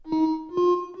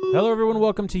Hello, everyone.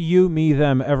 Welcome to You, Me,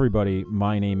 Them, Everybody.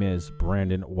 My name is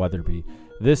Brandon Weatherby.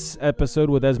 This episode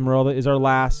with Esmeralda is our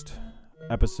last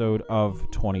episode of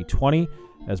 2020.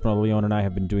 Esmeralda Leon and I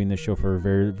have been doing this show for a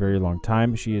very, very long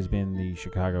time. She has been the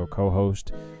Chicago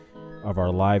co-host of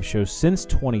our live show since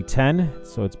 2010,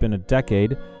 so it's been a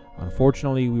decade.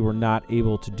 Unfortunately, we were not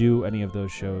able to do any of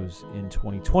those shows in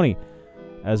 2020.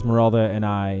 Esmeralda and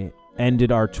I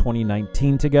ended our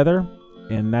 2019 together.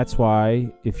 And that's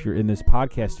why, if you're in this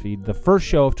podcast feed, the first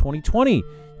show of 2020,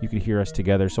 you could hear us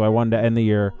together. So I wanted to end the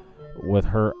year with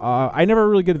her. I never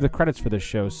really give the credits for this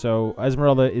show. So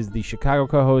Esmeralda is the Chicago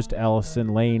co-host. Allison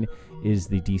Lane is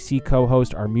the DC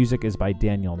co-host. Our music is by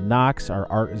Daniel Knox.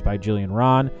 Our art is by Jillian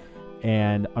Ron.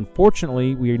 And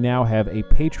unfortunately, we now have a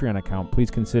Patreon account. Please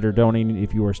consider donating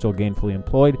if you are still gainfully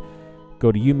employed.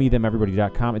 Go to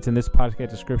youmethemeverybody.com. It's in this podcast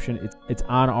description. It's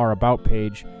on our About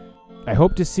page. I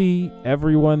hope to see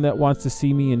everyone that wants to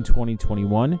see me in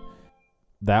 2021.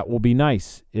 That will be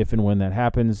nice if and when that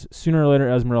happens. Sooner or later,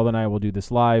 Esmeralda and I will do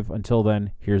this live. Until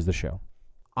then, here's the show.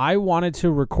 I wanted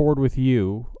to record with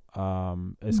you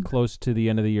as close to the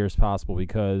end of the year as possible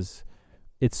because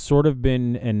it's sort of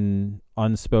been an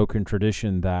unspoken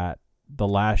tradition that the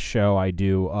last show I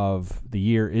do of the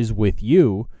year is with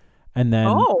you, and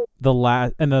then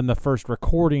the first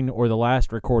recording or the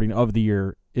last recording of the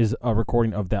year is a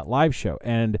recording of that live show.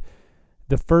 And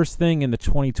the first thing in the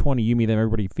 2020 You, Me, Them,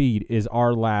 Everybody feed is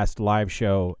our last live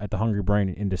show at the Hungry Brain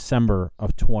in December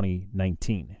of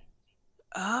 2019.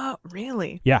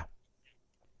 Really? Yeah.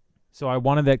 So I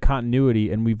wanted that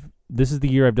continuity, and this is the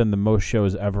year I've done the most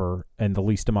shows ever and the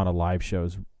least amount of live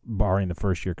shows, barring the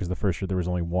first year, because the first year there was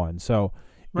only one. So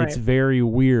It's very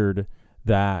weird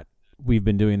that we've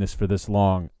been doing this for this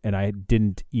long, and I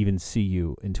didn't even see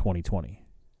you in 2020.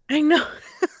 I know.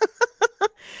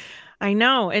 I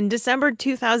know. And December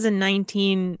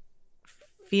 2019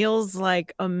 feels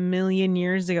like a million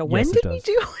years ago. When did we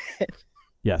do it?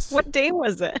 Yes. What day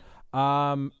was it?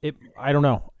 I don't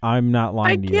know. I'm not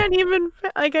lying to you. I can't even,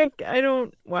 I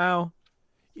don't, wow.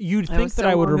 You'd think that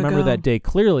I would remember that day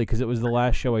clearly because it was the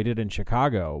last show I did in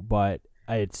Chicago, but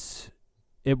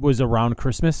it was around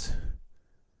Christmas.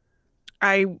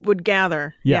 I would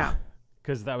gather. Yeah.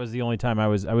 Because that was the only time I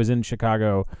was in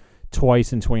Chicago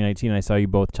twice in 2019. I saw you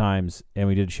both times, and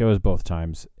we did shows both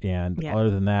times. And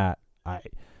other than that,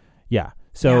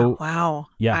 So wow.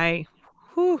 Yeah.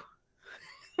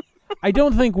 I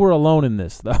don't think we're alone in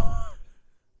this, though.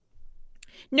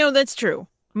 No, that's true.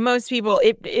 Most people,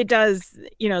 it does.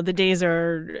 The days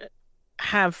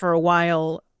have for a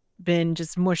while been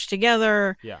just mushed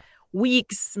together. Yeah.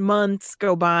 Weeks, months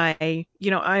go by.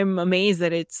 I'm amazed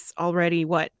that it's already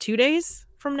 2 days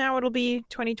from now it'll be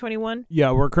 2021.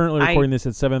 Yeah, we're currently recording this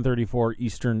at 7:34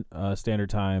 Eastern Standard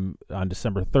Time on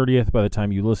December 30th. By the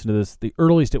time you listen to this, the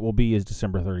earliest it will be is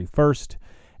December 31st.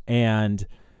 And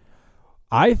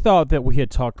I thought that we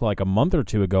had talked like a month or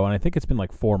two ago, and I think it's been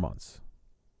like 4 months.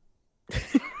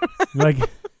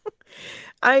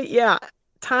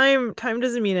 Time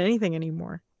doesn't mean anything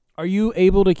anymore. Are you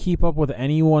able to keep up with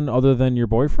anyone other than your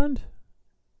boyfriend?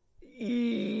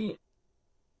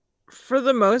 For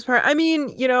the most part. I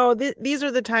mean, these are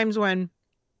the times when,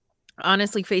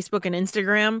 honestly, Facebook and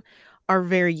Instagram are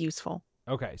very useful.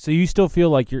 Okay, so you still feel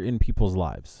like you're in people's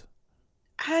lives?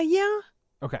 Yeah.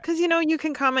 Okay. Because, you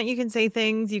can comment, you can say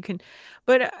things,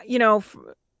 but,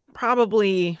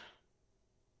 probably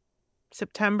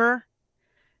September,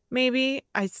 maybe,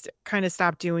 I kind of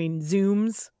stopped doing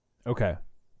Zooms. Okay.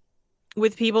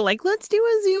 With people like, let's do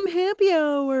a Zoom happy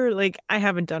hour. Like, I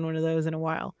haven't done one of those in a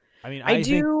while. I mean,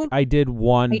 I did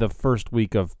one the first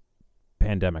week of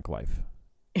pandemic life,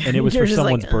 and it was for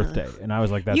someone's birthday, and I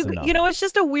was like, that's enough. It's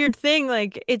just a weird thing.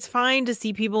 Like, it's fine to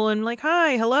see people and like,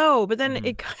 hi, hello, but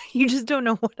then you just don't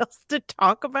know what else to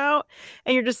talk about,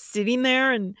 and you're just sitting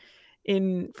there and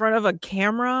in front of a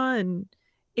camera, and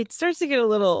it starts to get a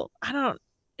little,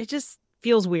 it just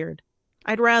feels weird.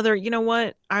 I'd rather,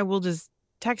 I will just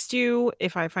text you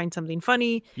if I find something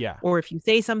funny, or if you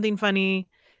say something funny.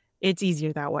 It's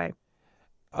easier that way.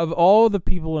 Of all the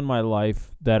people in my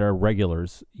life that are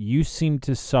regulars, you seem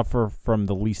to suffer from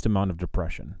the least amount of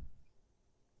depression.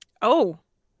 Oh.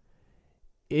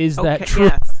 Is that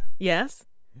true? Yes.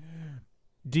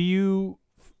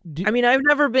 I mean, I've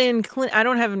never been, I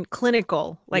don't have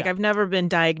clinical, I've never been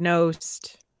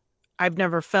diagnosed. I've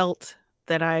never felt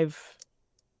that I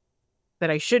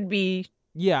should be.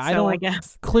 Yeah, so I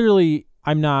guess. Clearly,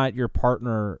 I'm not your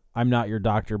partner. I'm not your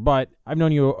doctor, but I've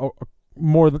known you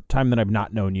more time than I've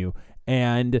not known you.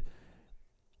 And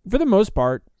for the most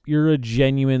part, you're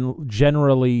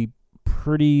generally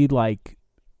pretty,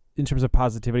 in terms of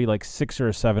positivity, 6 or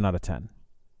a 7 out of 10.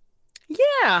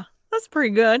 Yeah, that's pretty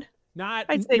good. Not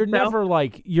I'd say so.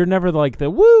 you're never like the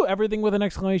woo everything with an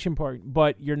exclamation point,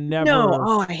 but you're No, never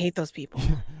oh, I hate those people.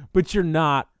 but you're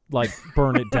not like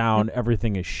burn it down,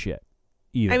 everything is shit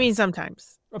I either. mean,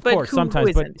 sometimes, Of but course, who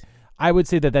sometimes, but isn't? I would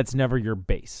say that that's never your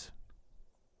base.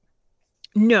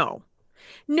 No,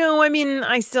 no. I mean,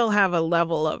 I still have a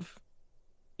level of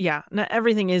yeah. Not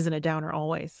everything isn't a downer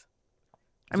always.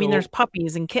 I mean, there's So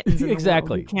puppies and kittens in the world. You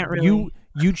exactly. can't You really.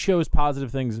 you chose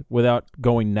positive things without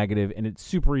going negative, and it's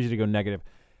super easy to go negative.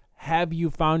 Have you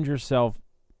found yourself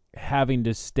having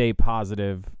to stay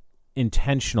positive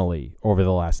intentionally over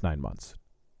the last 9 months?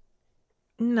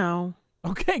 No,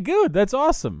 Okay, good. That's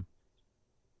awesome.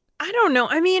 I don't know.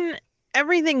 I mean,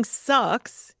 everything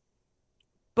sucks,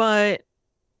 but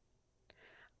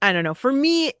I don't know. For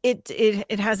me,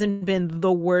 it hasn't been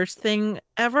the worst thing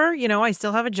ever. You know, I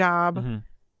still have a job. Mm-hmm.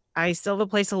 I still have a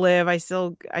place to live. I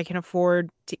can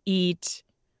afford to eat.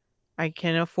 I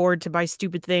can afford to buy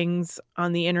stupid things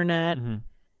on the internet. Mm-hmm.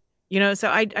 You know,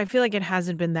 so I feel like it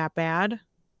hasn't been that bad.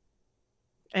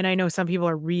 And I know some people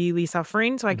are really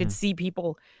suffering, so I Mm-hmm. could see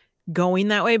people going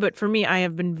that way, but for me, I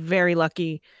have been very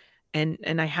lucky and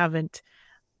I haven't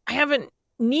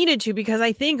needed to because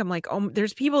I think I'm like, "Oh,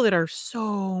 there's people that are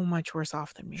so much worse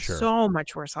off than me, Sure. so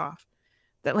much worse off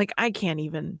that like I can't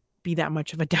even be that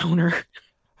much of a downer."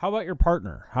 How about your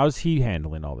partner? How's he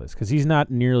handling all this? Because he's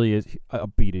not nearly as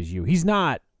upbeat as you. He's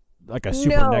not like a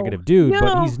super No. negative dude,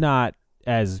 but No. he's not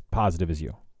as positive as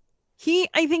you.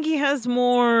 I think he has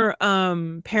more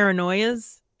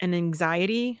paranoias and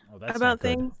anxiety Oh, that's not about good.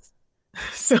 things.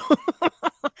 So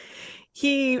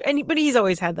but he's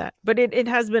always had that. But it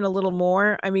has been a little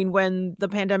more. I mean, when the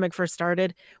pandemic first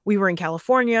started, we were in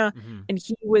California Mm-hmm. and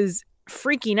he was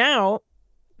freaking out,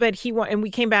 but and we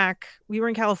came back. We were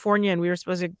in California and we were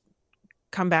supposed to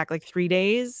come back like 3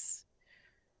 days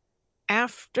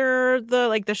after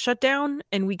the shutdown,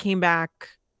 and we came back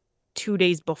 2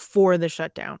 days before the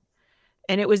shutdown.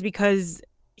 And it was because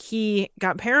he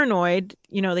got paranoid.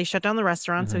 You know, they shut down the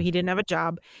restaurant, so Mm-hmm. he didn't have a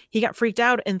job. He got freaked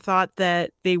out and thought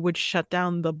that they would shut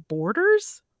down the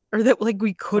borders or that like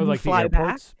we Oh, couldn't like the fly back.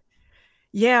 airports?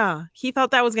 Yeah, he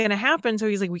thought that was going to happen, so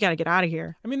he's like, we got to get out of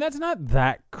here. I mean, that's not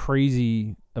that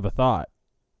crazy of a thought.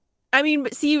 I mean,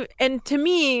 but see, and to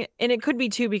me, and it could be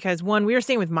too, because one, we were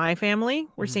staying with my family,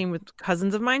 we're Mm-hmm. staying with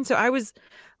cousins of mine, so I was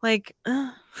like,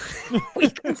 we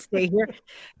can stay here.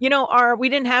 You know, we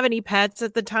didn't have any pets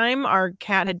at the time. Our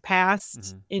cat had passed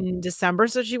Mm-hmm. in December,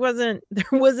 so there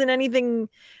wasn't anything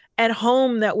at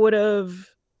home that would have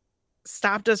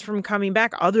stopped us from coming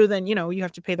back, other than you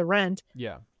have to pay the rent.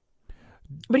 Yeah.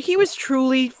 But he was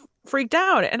truly freaked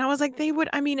out, and I was like, they would.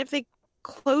 I mean, if they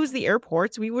close the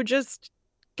airports, we would just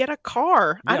get a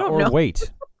car. I Yeah, don't or know.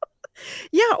 wait.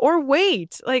 Yeah, or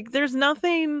wait. Like there's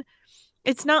nothing.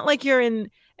 It's not like you're in.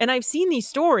 And I've seen these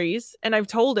stories and I've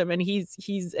told him and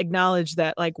he's acknowledged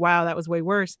that, like, wow, that was way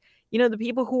worse. You know, the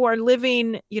people who are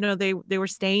living, they were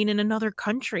staying in another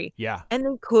country Yeah. and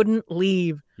they couldn't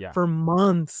leave Yeah. for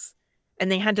months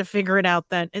and they had to figure it out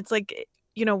then. It's like,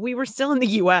 we were still in the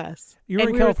US You were and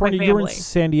in we were with my California. You were in family.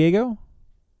 San Diego?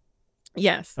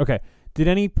 Yes. Okay. Did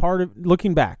any part of,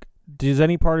 looking back, does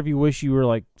any part of you wish you were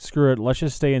like, screw it, let's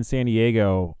just stay in San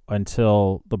Diego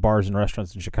until the bars and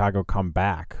restaurants in Chicago come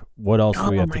back? What else do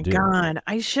we Oh have to my do? God.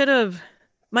 I should have.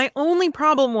 My only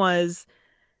problem was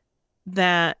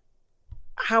that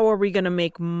how are we going to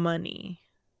make money?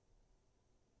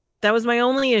 That was my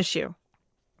only issue.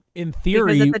 In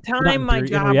theory, Because at the not time, in my theory,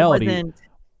 in job reality, wasn't.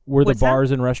 were the What's that?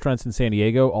 bars and restaurants in San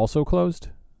Diego also closed?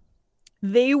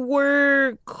 They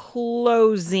were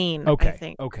closing, I Okay.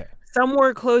 think. Okay. Some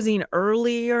were closing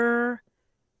earlier.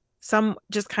 Some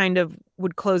just kind of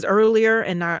would close earlier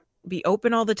and not be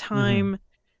open all the time.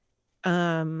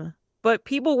 But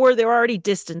they were already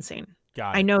distancing.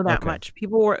 Got I it. know that Okay. much.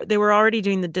 They were already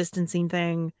doing the distancing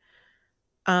thing.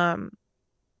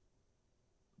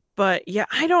 But yeah,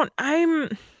 I don't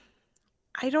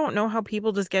know how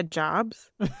people just get jobs.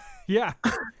 Yeah.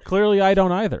 Clearly, I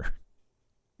don't either.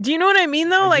 Do you know what I mean,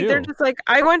 though? I Like, they're do. just like,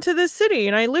 I went to this city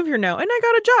and I live here now and I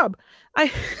got a job.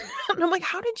 And I'm like,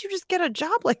 how did you just get a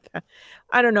job like that?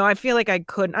 I don't know. I feel like I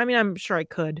couldn't. I mean, I'm sure I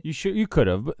could. You could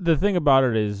have. But the thing about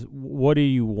it is, what do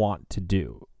you want to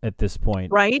do at this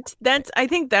point? Right? I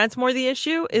think that's more the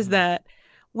issue is Mhm. that,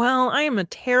 well,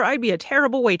 I'd be a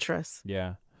terrible waitress.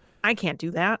 Yeah. I can't do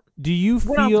that. Do you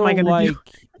What else am I feel going to do?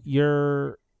 like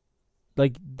you're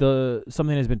like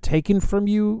something has been taken from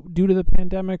you due to the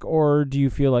pandemic, or do you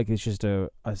feel like it's just a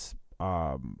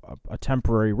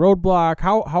temporary roadblock?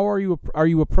 How are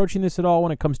you approaching this at all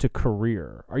when it comes to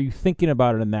career? Are you thinking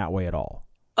about it in that way at all?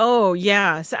 Oh,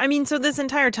 yeah. So, I mean, so this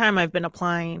entire time I've been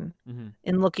applying Mm-hmm.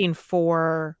 and looking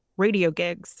for radio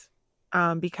gigs,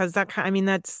 because I mean,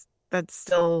 that's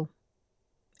still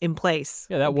in place.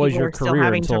 Yeah, that was People your are still career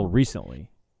having until to, recently.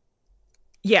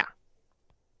 yeah.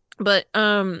 But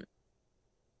I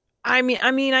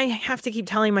have to keep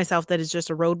telling myself that it's just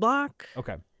a roadblock.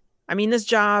 Okay. I mean, this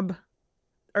job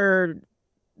or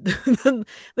the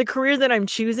career that I'm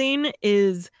choosing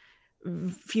is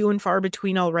few and far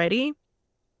between already.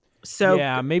 So,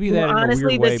 Yeah, maybe that in a weird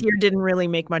honestly, way. this year didn't really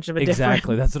make much of a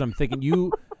Exactly. difference. That's what I'm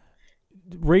thinking.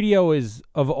 Radio is,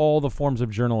 of all the forms of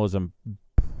journalism,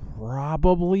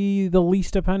 probably the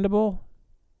least dependable.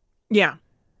 Yeah.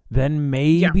 Then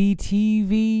maybe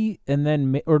TV, and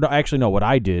then or no, actually no, what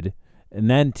I did, and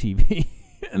then TV,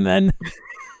 and then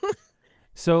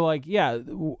so like yeah,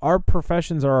 our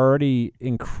professions are already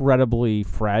incredibly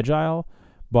fragile,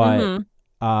 but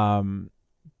um,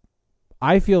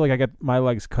 I feel like I got my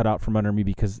legs cut out from under me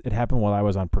because it happened while I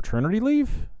was on paternity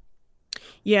leave.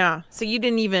 Yeah. So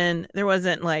there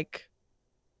wasn't like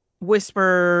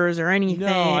whispers or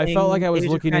No, I felt like anything. I It was was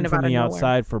just looking kind in of from out of the nowhere.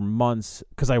 outside for months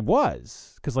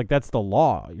because like that's the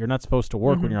law. You're not supposed to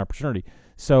work when you're on paternity.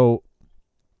 So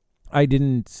I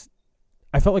didn't.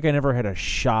 I felt like I never had a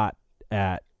shot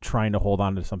at trying to hold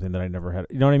on to something that I never had.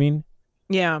 You know what I mean?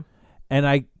 Yeah. And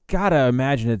I gotta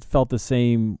imagine it felt the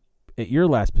same at your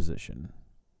last position.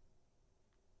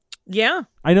 Yeah.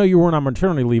 I know you weren't on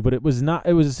maternity leave, but it was not.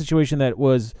 It was a situation that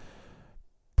was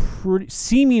pretty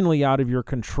seemingly out of your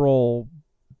control,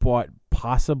 but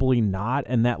possibly not.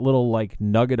 And that little like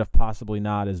nugget of possibly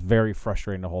not is very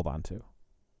frustrating to hold on to.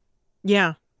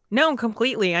 Yeah. No,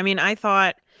 completely. I mean, I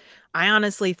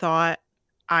honestly thought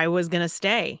I was going to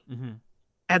stay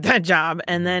at that job.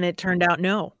 And then it turned out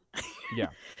no, Yeah.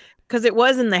 because it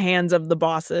was in the hands of the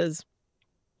bosses.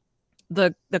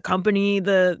 The company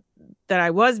that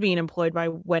I was being employed by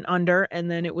went under, and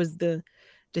then it was the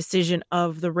decision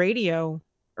of the radio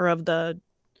or of the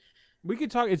We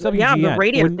could talk. It's yeah, the WGN.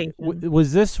 radio station.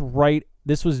 Was this right?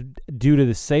 This was due to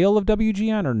the sale of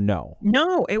WGN or no?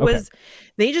 No, it Okay. was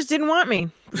they just didn't want me.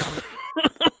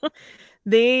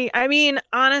 I mean,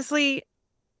 honestly,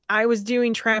 I was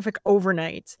doing traffic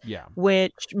overnight, Yeah.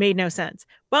 which made no sense.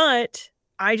 But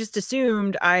I just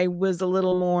assumed I was a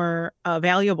little more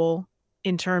valuable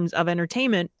in terms of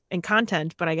entertainment and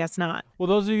content, but I guess not. Well,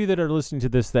 those of you that are listening to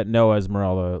this that know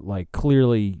Esmeralda, like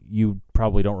clearly you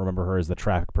probably don't remember her as the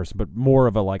traffic person, but more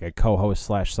of a co-host /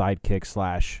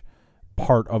 sidekick /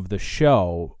 part of the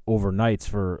show overnights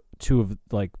for two of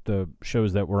like the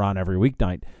shows that were on every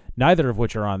weeknight. Neither of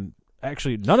which are on.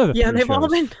 Actually, none of the Yeah, three they've shows. all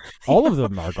been. All of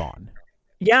them are gone.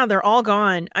 Yeah, they're all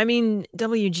gone. I mean,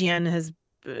 WGN has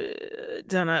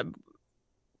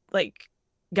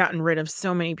gotten rid of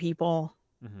so many people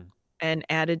and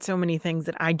added so many things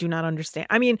that I do not understand.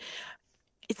 I mean,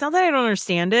 it's not that I don't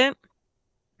understand it.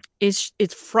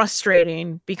 It's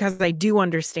frustrating because I do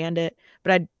understand it,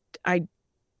 but I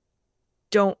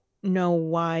don't know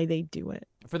why they do it.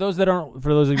 For those of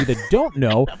you that don't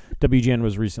know, WGN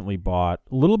was recently bought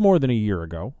a little more than a year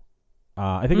ago.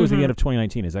 I think it was the end of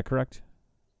 2019. Is that correct?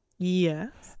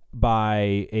 Yes.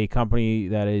 By a company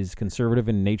that is conservative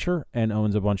in nature and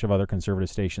owns a bunch of other conservative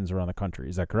stations around the country.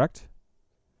 Is that correct?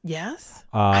 Yes.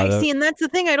 I see, and that's the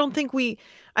thing. I don't think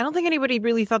anybody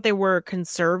really thought they were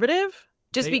conservative.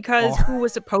 Just because who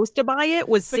was supposed to buy it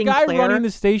was Sinclair. The guy running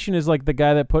the station is like the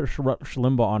guy that put Rush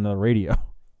Limbaugh on the radio.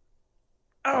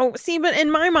 Oh, see, but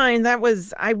in my mind,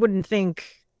 I wouldn't think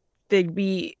they'd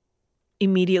be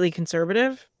immediately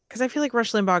conservative because I feel like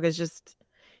Rush Limbaugh is just,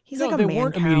 he's like a man cow. They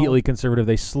weren't immediately conservative.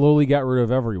 They slowly got rid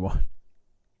of everyone.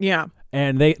 Yeah.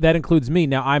 And that includes me.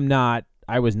 Now,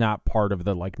 I was not part of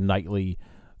the like nightly,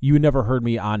 you never heard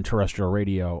me on terrestrial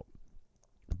radio,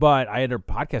 but I had a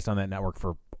podcast on that network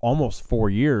for almost 4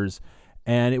 years,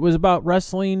 and it was about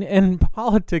wrestling and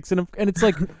politics, and it's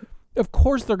like, of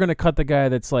course they're going to cut the guy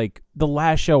that's like, the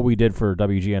last show we did for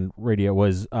WGN radio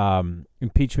was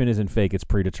impeachment isn't fake, it's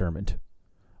predetermined,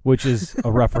 which is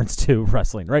a reference to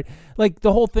wrestling, right? Like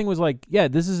the whole thing was like, yeah,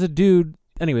 this is a dude.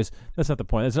 Anyways, that's not the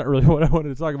point. That's not really what I wanted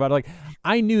to talk about. Like,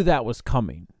 I knew that was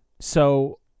coming,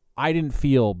 so I didn't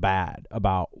feel bad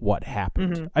about what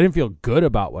happened. I didn't feel good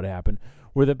about what happened.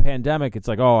 Where the pandemic, it's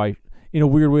like, in a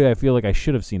weird way, I feel like I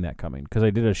should have seen that coming because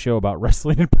I did a show about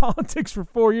wrestling and politics for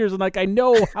 4 years, and like I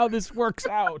know how this works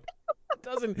out.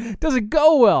 It doesn't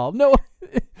go well. No,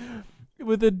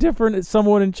 with a different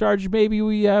someone in charge, maybe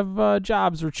we have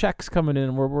jobs or checks coming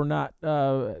in where we're not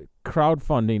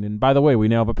crowdfunding. And by the way, we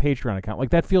now have a Patreon account.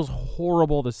 Like that feels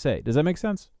horrible to say. Does that make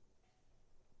sense?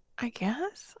 I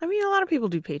guess. I mean, a lot of people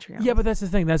do Patreon. Yeah, but that's the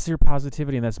thing. That's your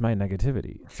positivity, and that's my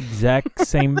negativity. It's the exact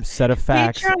same set of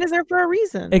facts. Patreon is there for a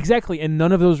reason. Exactly, and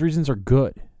none of those reasons are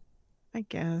good. I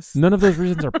guess. None of those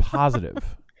reasons are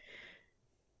positive.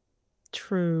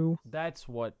 True. That's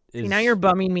what is. See, now you're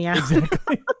bumming me out.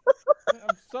 Exactly.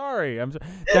 I'm sorry.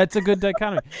 That's a good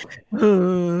dichotomy.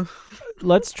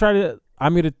 Let's try to.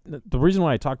 The reason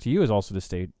why I talk to you is also to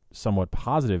stay somewhat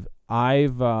positive.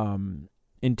 I've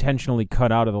intentionally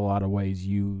cut out of a lot of ways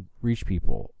you reach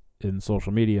people in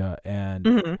social media,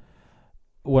 and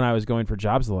when I was going for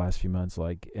jobs the last few months,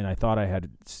 and I thought I had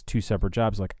 2 separate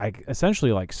jobs, I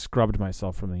essentially scrubbed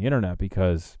myself from the internet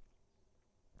because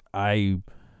I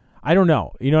don't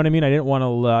know, you know what I mean? I didn't want to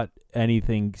let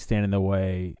anything stand in the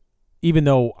way, even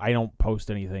though I don't post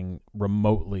anything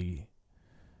remotely,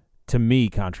 to me,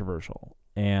 controversial,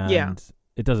 and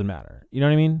it doesn't matter. You know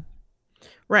what I mean?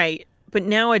 Right. But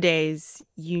nowadays,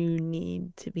 you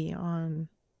need to be on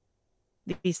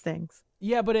these things.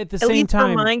 Yeah, but at the same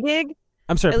time, for my gig,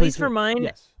 I'm sorry. At least for mine,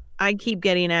 yes. I keep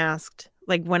getting asked,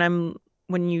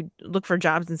 when you look for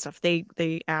jobs and stuff, they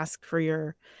ask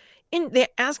for they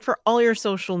ask for all your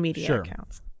social media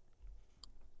accounts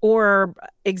or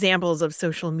examples of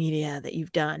social media that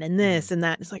you've done, and this and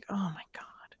that. It's like, oh my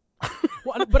god.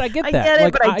 Well, but I get that. I get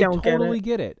it, but I don't totally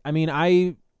get it. I mean,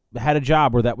 I had a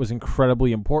job where that was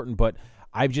incredibly important, but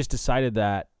I've just decided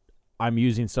that I'm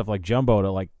using stuff like Jumbo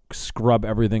to scrub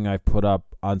everything I've put up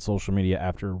on social media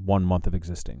after 1 month of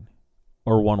existing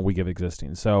or 1 week of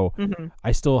existing. So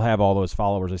I still have all those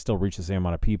followers. I still reach the same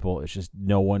amount of people. It's just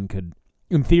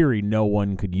in theory, no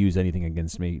one could use anything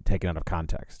against me taken out of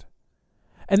context.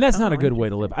 And that's not a good way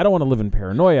to live. I don't want to live in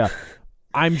paranoia.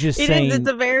 I'm just saying. It's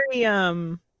a very,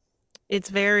 it's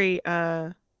very,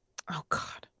 oh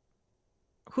God.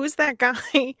 Who's that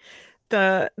guy?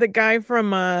 The guy from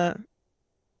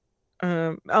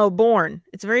Bourne.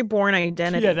 It's a very Bourne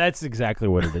identity. Yeah, that's exactly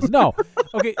what it is. No.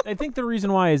 Okay, I think the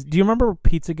reason why is, do you remember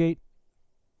Pizzagate?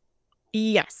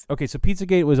 Yes. Okay, so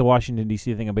Pizzagate was a Washington,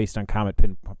 D.C. thing based on Comet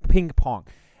Ping Pong.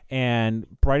 And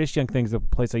Brightest Young Things, the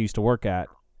place I used to work at,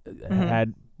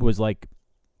 was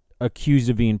accused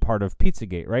of being part of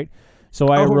Pizzagate, right? So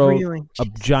I wrote a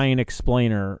giant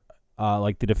explainer,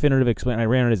 the definitive explainer. I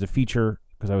ran it as a feature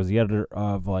because I was the editor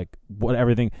of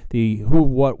everything, the who,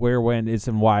 what, where, when, is,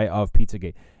 and why of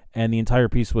Pizzagate. And the entire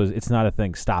piece was, it's not a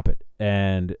thing, stop it.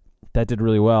 And that did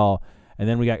really well. And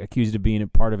then we got accused of being a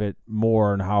part of it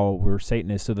more and how we were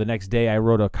Satanists. So the next day I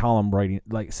wrote a column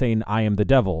saying I am the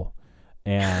devil.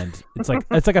 And it's like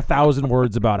 1,000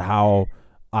 words about how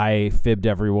I fibbed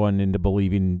everyone into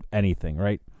believing anything,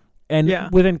 right?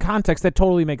 And within context, that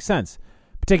totally makes sense.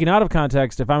 But taken out of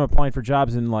context, if I'm applying for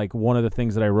jobs and one of the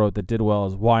things that I wrote that did well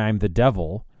is why I'm the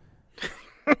devil,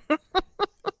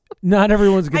 not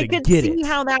everyone's going to get it. I could see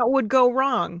how that would go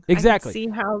wrong. Exactly. I could see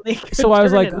how they could So I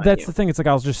was that's the thing. It's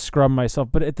I'll just scrub myself.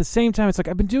 But at the same time, it's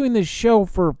I've been doing this show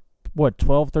for,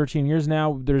 12, 13 years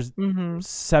now. There's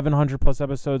 700 plus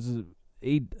episodes,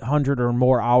 800 or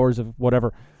more hours of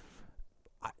whatever.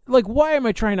 Why am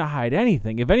I trying to hide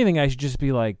anything? If anything, I should just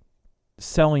be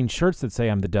selling shirts that say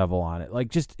I'm the devil on it.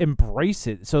 Just embrace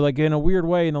it. So in a weird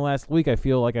way, in the last week, I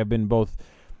feel like I've been both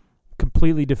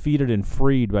completely defeated and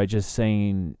freed by just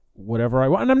saying whatever I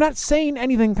want. And I'm not saying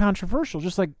anything controversial.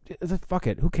 Just fuck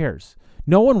it. Who cares?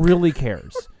 No one really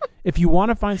cares. If you want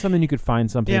to find something, you could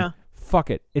find something. Yeah. Fuck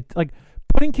it.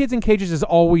 Putting kids in cages is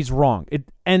always wrong. It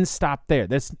ends stop there.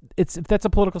 If that's a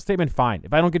political statement, fine.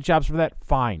 If I don't get jobs for that,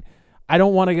 fine. I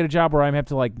don't want to get a job where I have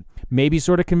to maybe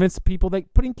sort of convince people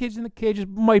that putting kids in the cages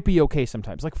might be okay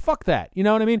sometimes. Fuck that. You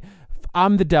know what I mean?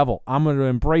 I'm the devil. I'm going to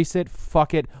embrace it.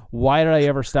 Fuck it. Why did I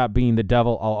ever stop being the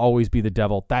devil? I'll always be the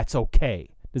devil. That's okay.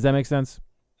 Does that make sense?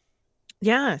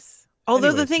 Yes.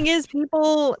 Although the thing is,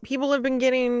 people have been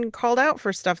getting called out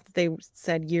for stuff that they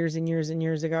said years and years and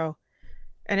years ago.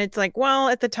 And it's well,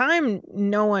 at the time,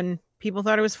 people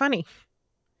thought it was funny.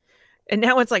 And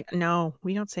now it's no,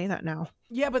 we don't say that now.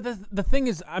 Yeah, but the thing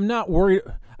is, I'm not worried.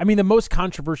 I mean, the most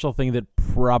controversial thing that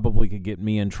probably could get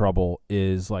me in trouble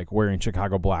is wearing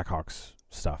Chicago Blackhawks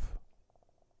stuff.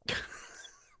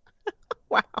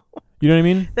 Wow. You know what I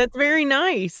mean? That's very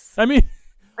nice. I mean,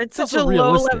 it's such a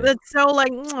low level. That's so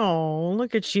oh,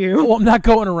 look at you. Well, I'm not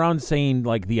going around saying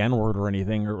the N-word or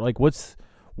anything, or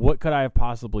what could I have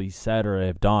possibly said or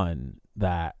have done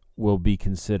that will be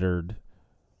considered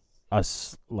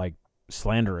us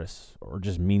slanderous or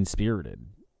just mean-spirited?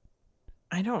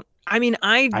 I don't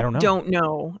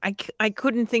know. I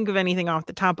couldn't think of anything off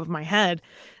the top of my head,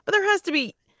 but there has to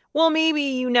be. Well, maybe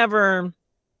you never.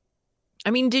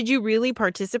 I mean, did you really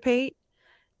participate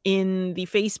in the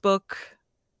Facebook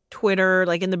Twitter,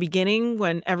 like in the beginning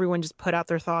when everyone just put out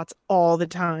their thoughts all the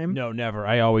time? No, never.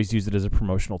 I always use it as a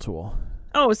promotional tool.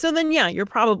 Oh, so then yeah, you're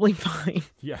probably fine.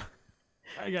 Yeah.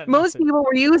 I got Most nothing. people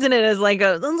were using it as like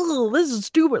this is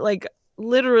stupid. Like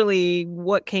literally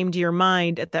what came to your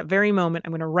mind at that very moment.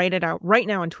 I'm going to write it out right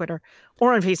now on Twitter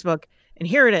or on Facebook, and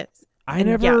here it is. I And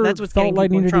never yeah, that's what's getting felt I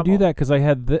people in needed to do trouble. that because I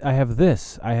have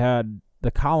this. I had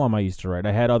the column I used to write.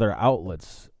 I had other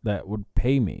outlets that would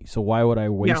pay me. So why would I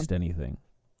waste anything?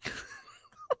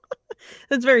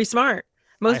 That's very smart.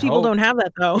 Most I people hope. don't have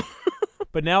that though.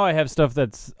 But now I have stuff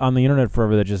that's on the internet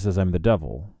forever that just says I'm the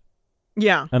devil,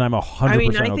 Yeah. and I'm 100% I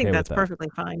mean, I okay think with that's that. perfectly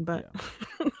fine, but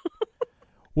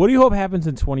What do you hope happens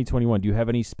in 2021? Do you have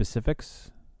any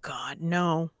specifics? God,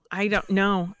 no. I don't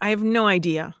know. I have no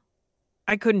idea.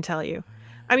 I couldn't tell you.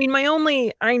 I mean, my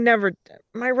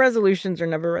resolutions are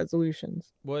never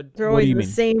resolutions. What They're do always you the mean?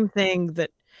 same thing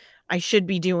that I should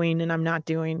be doing and I'm not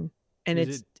doing. And Is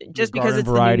it's it just garden because it's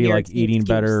variety, the new year, like it's the eating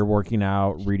excuse. better, working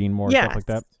out, reading more, stuff like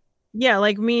that? Yeah,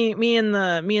 like me and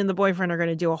the boyfriend are going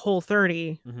to do a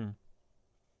Whole30 Mm-hmm.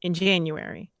 in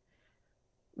January,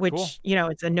 which, Cool.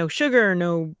 it's a no sugar,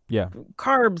 no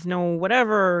carbs, no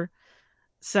whatever.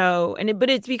 So, but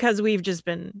it's because we've just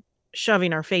been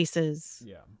shoving our faces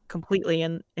completely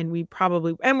and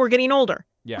we're getting older.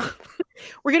 Yeah.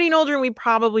 We're getting older and we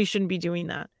probably shouldn't be doing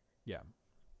that. Yeah.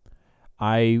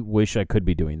 I wish I could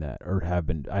be doing that or have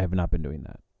been. I have not been doing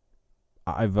that.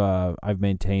 I've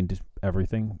maintained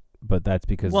everything, but that's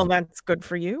because That's good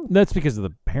for you. That's because of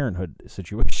the parenthood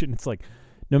situation. It's like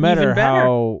no matter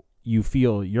how you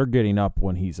feel, you're getting up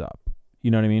when he's up.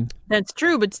 You know what I mean? That's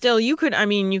true, but still you could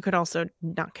also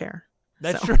not care.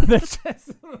 That's true. That's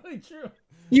really true.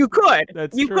 You could.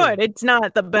 That's you true. could. It's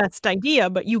not the best idea,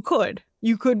 but you could.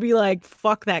 You could be like,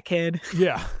 fuck that kid.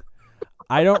 Yeah.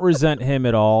 I don't resent him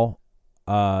at all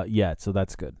yet, so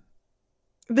that's good.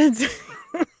 That's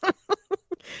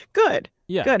good.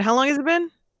 Yeah. Good. How long has it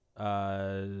been?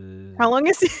 How long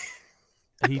is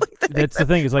that's the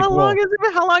thing. Is like, how long has it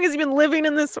been? How long has he been living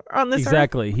on this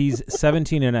exactly. earth? He's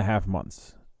 17 and a half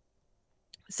months.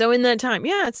 So in that time,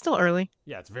 yeah, it's still early.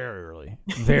 Yeah, it's very early.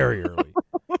 Very early.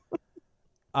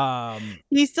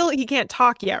 He can't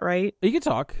talk yet, right? He can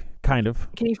talk, kind of.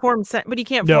 Can he form but he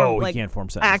can't he can't form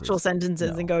sentences. actual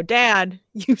sentences and go, "Dad,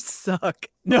 you suck."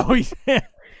 No, he can't.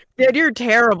 Dad, you're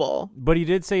terrible. But he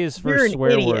did say his first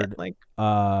swear word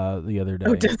the other day.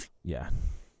 Oh, does he? Yeah.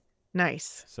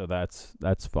 Nice. So that's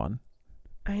fun.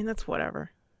 I mean, that's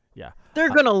whatever. Yeah. They're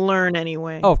gonna learn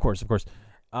anyway. Oh, of course.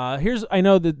 I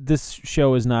know that this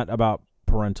show is not about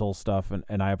parental stuff,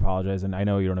 and I apologize, and I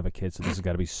know you don't have a kid, so this has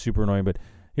got to be super annoying, but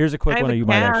here's a quick one you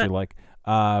might actually like.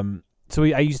 So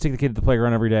I used to take the kid to the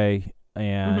playground every day,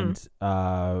 and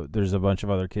there's a bunch of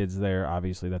other kids there.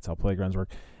 Obviously, that's how playgrounds work.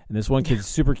 And this one kid's a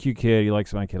super cute kid. He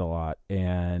likes my kid a lot,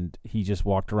 and he just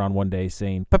walked around one day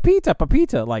saying, "Papita,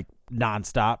 papita," like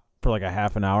nonstop for like a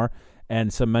half an hour,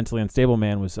 and some mentally unstable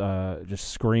man was just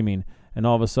screaming. And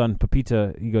all of a sudden,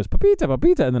 Papita, he goes, "Papita,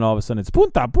 papita," and then all of a sudden it's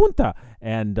punta, punta.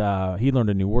 And he learned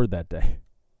a new word that day.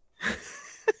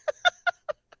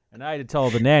 And I had to tell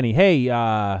the nanny, "Hey,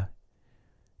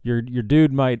 your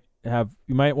dude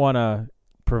you might want to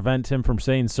prevent him from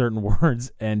saying certain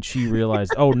words." And she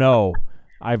realized, "Oh no,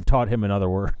 I've taught him another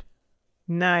word."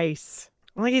 Nice.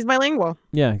 Like he's bilingual.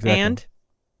 Yeah, exactly. And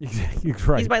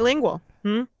right. He's bilingual.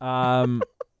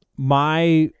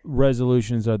 My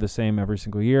resolutions are the same every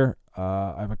single year.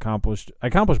 I accomplished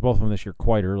both of them this year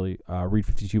quite early. Read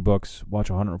 52 books,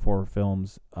 watch 104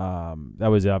 films. That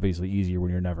was obviously easier when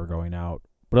you're never going out,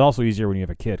 but also easier when you have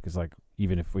a kid. Because like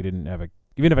even if I didn't have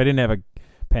a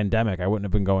pandemic, I wouldn't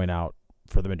have been going out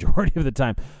for the majority of the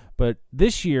time. But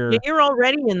this year, you're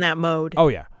already in that mode. Oh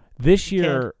yeah, this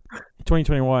year,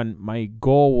 2021, my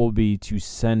goal will be to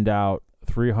send out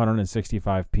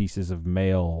 365 pieces of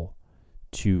mail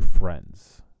to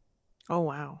friends. Oh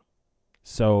wow.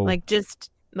 So is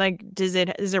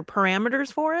there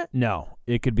parameters for it? No,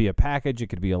 it could be a package, it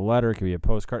could be a letter, it could be a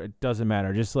postcard. It doesn't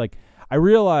matter. Just like I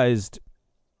realized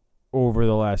over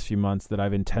the last few months that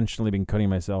I've intentionally been cutting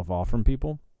myself off from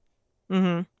people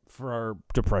for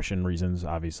depression reasons,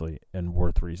 obviously, and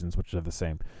worth reasons, which are the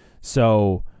same.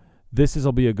 So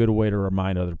will be a good way to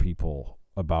remind other people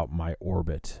about my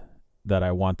orbit, that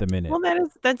I want them in it. Well,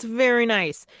 that's very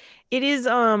nice. It is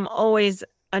always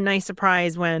a nice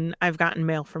surprise when I've gotten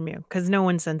mail from you, because no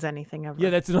one sends anything ever.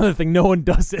 Yeah, that's another thing. No one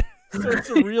does it. So it's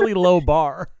a really low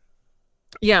bar.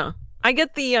 Yeah. I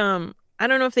get the I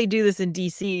don't know if they do this in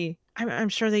DC. I'm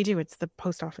sure they do. It's the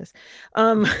post office.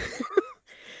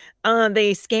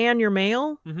 They scan your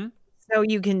mail so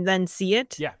you can then see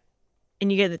it. Yeah.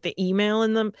 And you get the email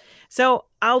in them. So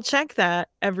I'll check that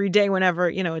every day whenever,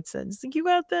 it says like, you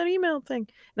got that email thing.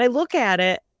 And I look at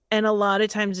it, and a lot of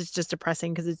times it's just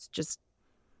depressing because it's just,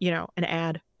 an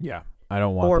ad Yeah, I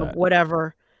don't want or that.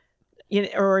 whatever.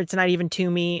 Or it's not even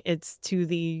to me, it's to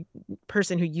the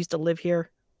person who used to live here.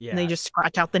 Yeah. And they just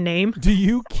scratch out the name. Do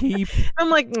you keep I'm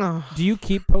like, oh. Do you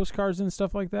keep postcards and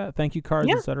stuff like that? Thank you cards,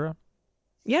 Yeah. etc.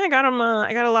 Yeah, I got them.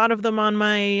 I got a lot of them on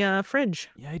my fridge.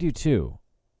 Yeah, I do too.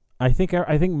 I think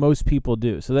most people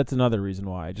do. So that's another reason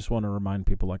why I just want to remind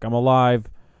people, like, I'm alive,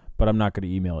 but I'm not going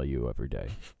to email you every day.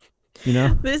 You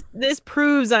know, this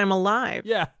proves I'm alive.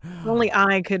 Yeah. Only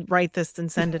I could write this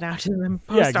and send it out to them.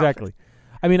 Yeah, exactly.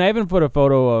 I mean, I haven't put a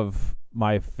photo of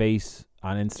my face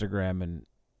on Instagram, and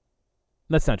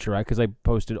that's not true, right? Because I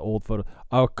posted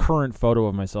a current photo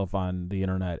of myself on the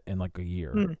internet in like a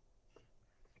year.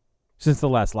 Since the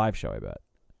last live show, I bet.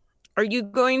 Are you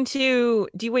going to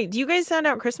do you guys send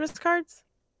out Christmas cards?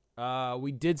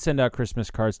 We did send out Christmas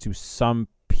cards to some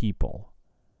people.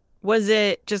 Was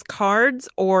it just cards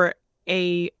or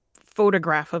a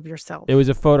photograph of yourself? It was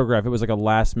a photograph. It was like a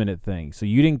last minute thing. So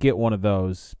you didn't get one of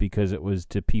those because it was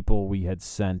to people we had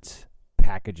sent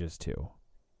packages to.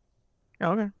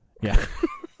 Okay. Yeah.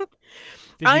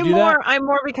 I'm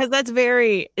more because it's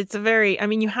a very, I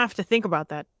mean, you have to think about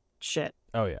that shit.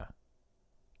 Oh yeah.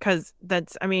 Cause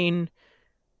that's, I mean,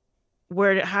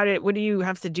 what do you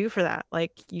have to do for that?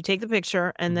 Like, you take the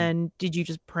picture and then did you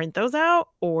just print those out,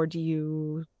 or do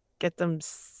you get them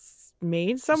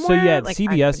made somewhere? So yeah, at like,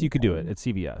 CVS you could do it. At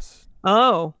CVS.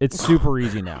 Oh. It's super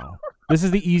easy now. This is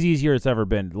the easiest year it's ever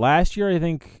been. Last year, I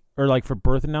think, or like for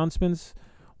birth announcements,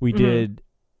 we did,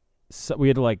 we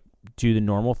had to like do the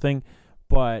normal thing,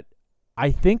 but I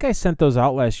think I sent those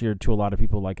out last year to a lot of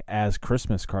people like as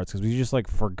Christmas cards because we just like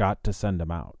forgot to send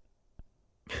them out.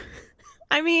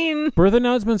 I mean, birth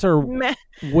announcements are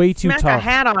way too tough. Smack a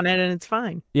hat on it and it's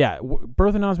fine. Yeah,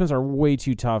 birth announcements are way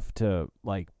too tough to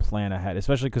like plan ahead,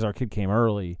 especially because our kid came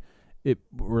early.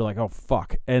 We're like, oh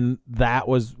fuck, and that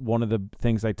was one of the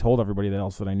things I told everybody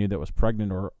that I knew that was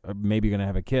pregnant or maybe going to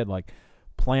have a kid. Like,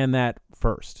 plan that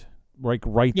first. Like,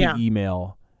 write the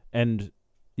email, and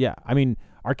yeah, I mean,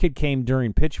 our kid came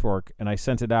during Pitchfork, and I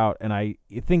sent it out, and I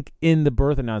think in the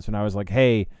birth announcement I was like,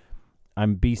 hey,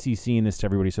 I'm BCCing this to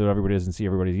everybody so that everybody doesn't see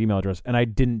everybody's email address, and I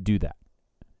didn't do that.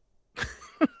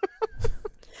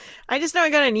 I just know I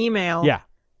got an email. Yeah.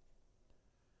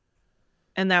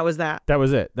 And that was that. That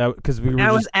was it.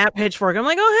 I was at Pitchfork. I'm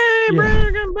like, oh, hey,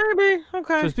 Brandon, baby.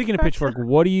 Okay. So speaking of Pitchfork,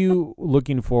 what are you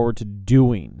looking forward to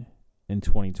doing in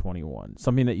 2021?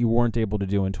 Something that you weren't able to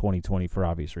do in 2020 for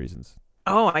obvious reasons.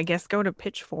 Oh, I guess go to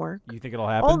Pitchfork. You think it'll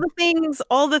happen?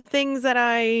 All the things that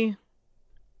I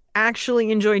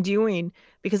actually enjoy doing,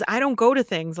 because I don't go to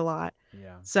things a lot.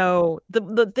 Yeah. So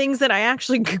the things that I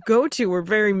actually go to were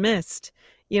very missed.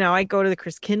 I go to the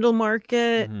Chris Kindle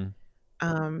Market.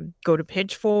 Go to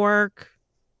Pitchfork,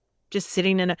 just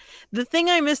sitting the thing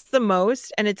I miss the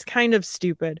most, and it's kind of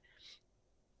stupid,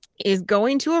 is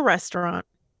going to a restaurant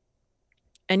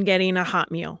and getting a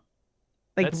hot meal.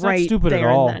 Like, that's right not stupid there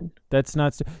at all. and then. That's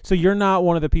not so you're not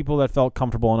one of the people that felt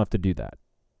comfortable enough to do that?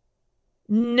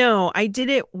 No, I did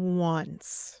it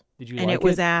once. Did you and like it?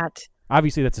 Was at...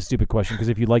 Obviously, that's a stupid question, because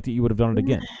if you liked it, you would have done it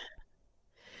again.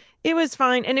 It was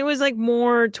fine. And it was like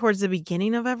more towards the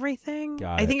beginning of everything.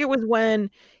 I think it was when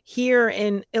here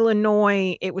in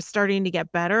Illinois, it was starting to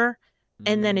get better.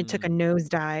 And then it took a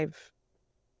nosedive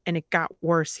and it got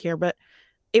worse here. But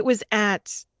it was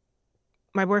at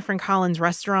my boyfriend Colin's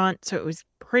restaurant. So it was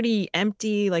pretty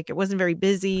empty. Like, it wasn't very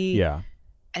busy. Yeah.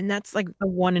 And that's like the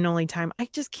one and only time. I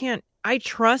just can't. I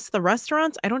trust the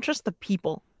restaurants. I don't trust the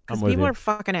people, because people are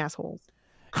fucking assholes.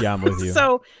 Yeah, I'm with you.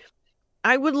 So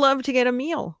I would love to get a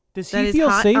meal. Does he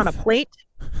feel safe on a plate?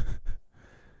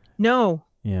 No.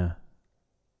 Yeah.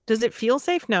 Does it feel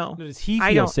safe? No. Does he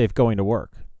feel safe going to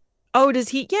work? Oh, does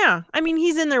he? Yeah. I mean,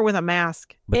 he's in there with a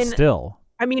mask. But still.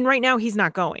 I mean, right now he's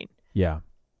not going. Yeah.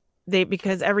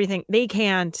 Because everything they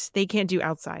can't do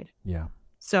outside. Yeah.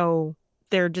 So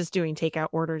they're just doing takeout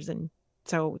orders, and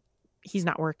so he's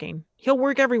not working. He'll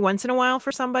work every once in a while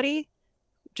for somebody,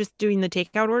 just doing the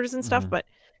takeout orders and stuff. But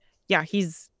yeah,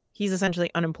 he's essentially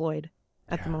unemployed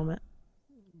at the moment.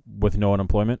 With no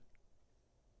unemployment?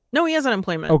 No, he has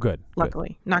unemployment. Oh, good.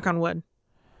 Luckily. Good. Knock on wood.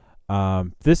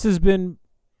 This has been,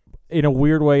 in a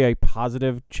weird way, a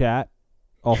positive chat,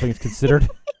 all things considered.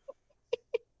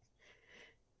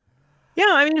 Yeah,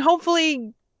 I mean,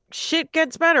 hopefully shit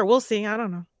gets better. We'll see. I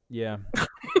don't know. Yeah.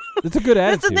 It's a good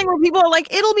attitude. That's the thing where people are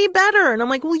like, it'll be better. And I'm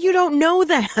like, well, you don't know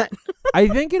that. I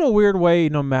think in a weird way,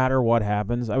 no matter what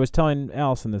happens, I was telling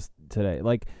Allison this today,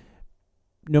 like,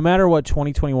 no matter what,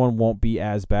 2021 won't be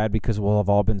as bad because we'll have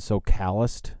all been so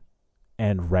calloused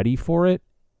and ready for it.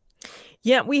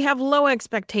 Yeah, we have low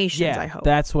expectations, I hope.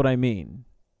 That's what I mean.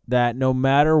 That no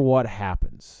matter what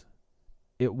happens,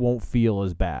 it won't feel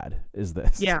as bad as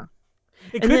this. Yeah.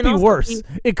 It could be worse.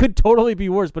 It could totally be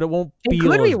worse, but it won't feel as bad.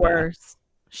 It could be worse.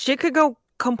 Shit could go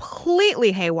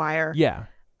completely haywire. Yeah.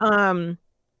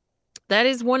 That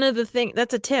is one of the things.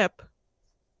 That's a tip.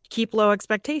 Keep low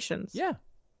expectations. Yeah.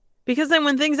 Because then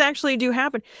when things actually do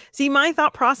happen, see, my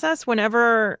thought process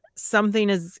whenever something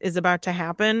is about to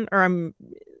happen, or I'm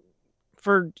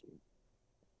for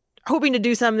hoping to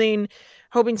do something,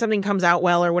 hoping something comes out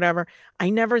well or whatever, I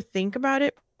never think about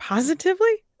it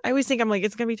positively. I always think I'm like,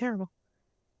 it's going to be terrible.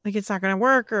 Like it's not going to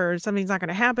work, or something's not going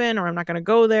to happen, or I'm not going to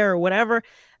go there or whatever.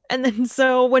 And then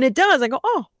so when it does, I go,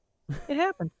 oh, it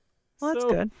happened. Well, that's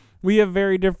good. We have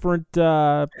very different...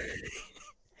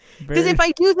 Because if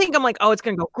I do think, I'm like, oh, it's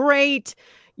going to go great.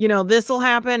 This will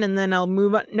happen and then I'll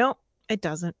move on. No, it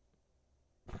doesn't.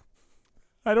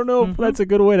 I don't know if that's a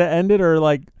good way to end it or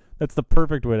like that's the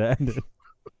perfect way to end it.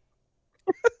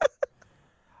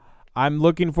 I'm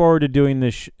looking forward to doing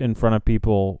this in front of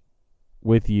people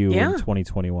with you in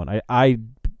 2021. I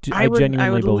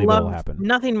genuinely believe it'll happen.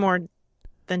 Nothing more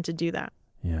than to do that.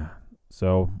 Yeah.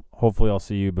 So hopefully I'll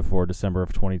see you before December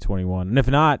of 2021. And if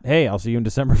not, hey, I'll see you in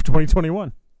December of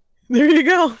 2021. There you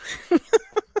go.